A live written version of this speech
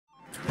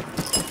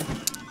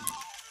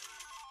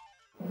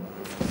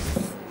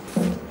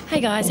Hey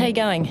guys, how you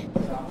going?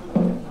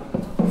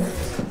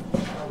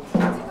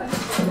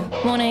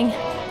 Morning.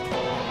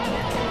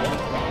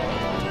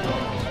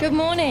 Good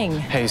morning.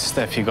 Hey,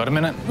 Steph, you got a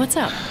minute? What's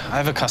up? I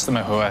have a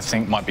customer who I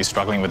think might be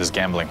struggling with his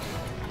gambling.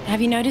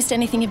 Have you noticed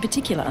anything in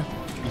particular?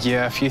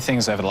 Yeah, a few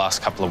things over the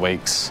last couple of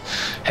weeks.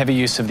 Heavy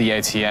use of the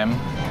ATM,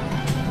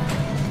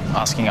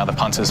 asking other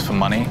punters for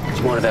money. Do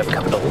you mind if I have a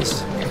couple of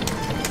dollars?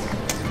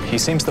 He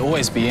seems to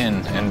always be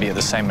in and be at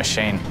the same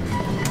machine.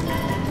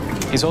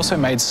 He's also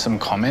made some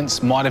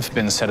comments, might have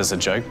been said as a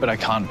joke, but I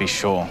can't be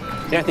sure.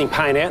 The only thing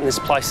paying out in this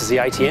place is the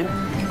ATM.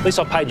 At least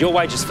I paid your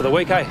wages for the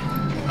week, eh?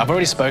 I've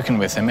already spoken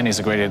with him and he's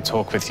agreed to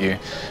talk with you,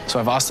 so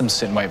I've asked him to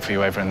sit and wait for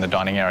you over in the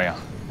dining area.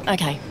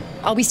 Okay,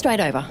 I'll be straight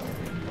over.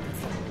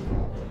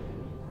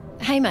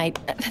 Hey mate,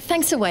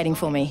 thanks for waiting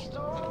for me.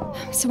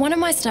 So one of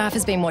my staff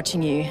has been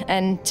watching you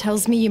and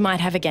tells me you might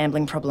have a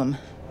gambling problem.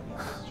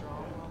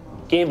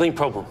 Gambling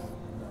problem?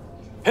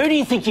 Who do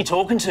you think you're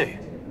talking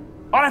to?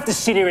 I don't have to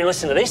sit here and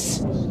listen to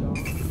this.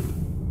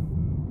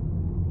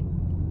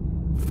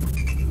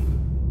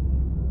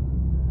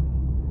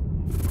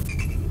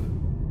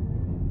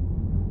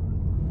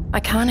 I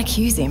can't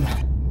accuse him.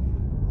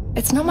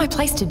 It's not my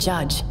place to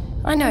judge.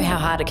 I know how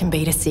hard it can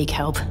be to seek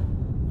help.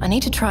 I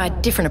need to try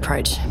a different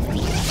approach.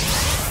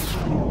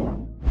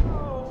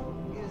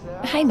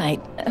 Hey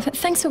mate,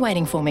 thanks for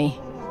waiting for me.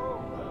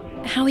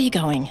 How are you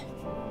going?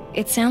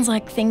 It sounds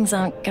like things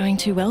aren't going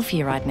too well for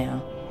you right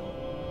now.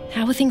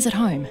 How are things at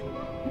home?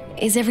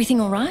 Is everything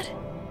all right?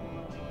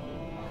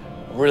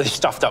 I'm really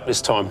stuffed up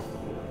this time.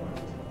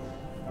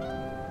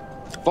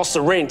 Lost the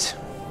rent.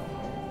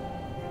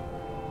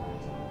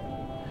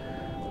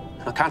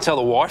 I can't tell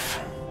the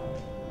wife.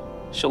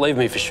 She'll leave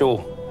me for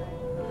sure.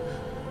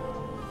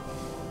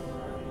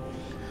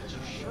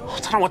 I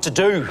don't know what to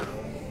do.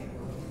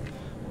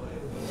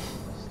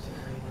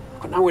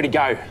 I've got nowhere to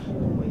go.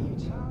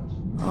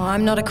 Oh,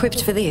 I'm not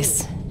equipped for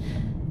this.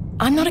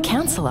 I'm not a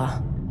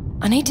counsellor.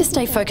 I need to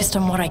stay focused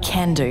on what I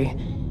can do.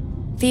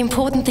 The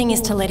important thing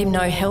is to let him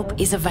know help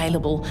is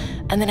available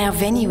and that our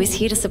venue is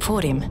here to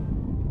support him.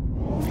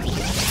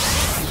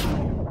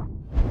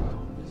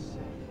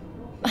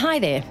 Hi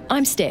there,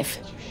 I'm Steph.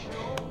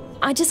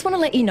 I just want to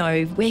let you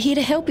know we're here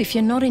to help if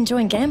you're not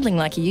enjoying gambling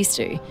like you used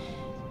to.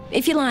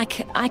 If you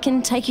like, I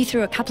can take you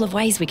through a couple of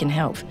ways we can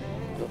help.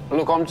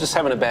 Look, I'm just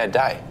having a bad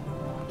day.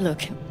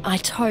 Look, I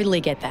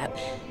totally get that.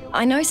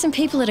 I know some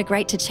people that are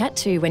great to chat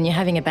to when you're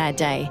having a bad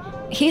day.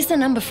 Here's the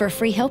number for a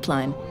free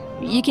helpline.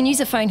 You can use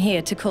a phone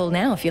here to call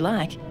now if you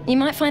like. You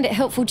might find it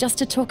helpful just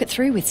to talk it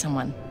through with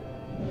someone.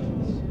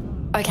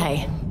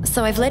 Okay,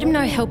 so I've let him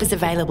know help is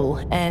available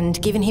and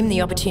given him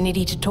the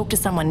opportunity to talk to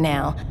someone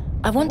now.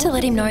 I want to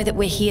let him know that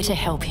we're here to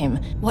help him,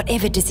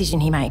 whatever decision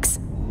he makes.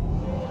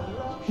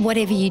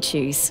 Whatever you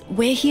choose,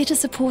 we're here to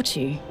support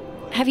you.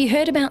 Have you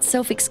heard about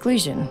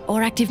self-exclusion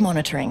or active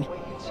monitoring?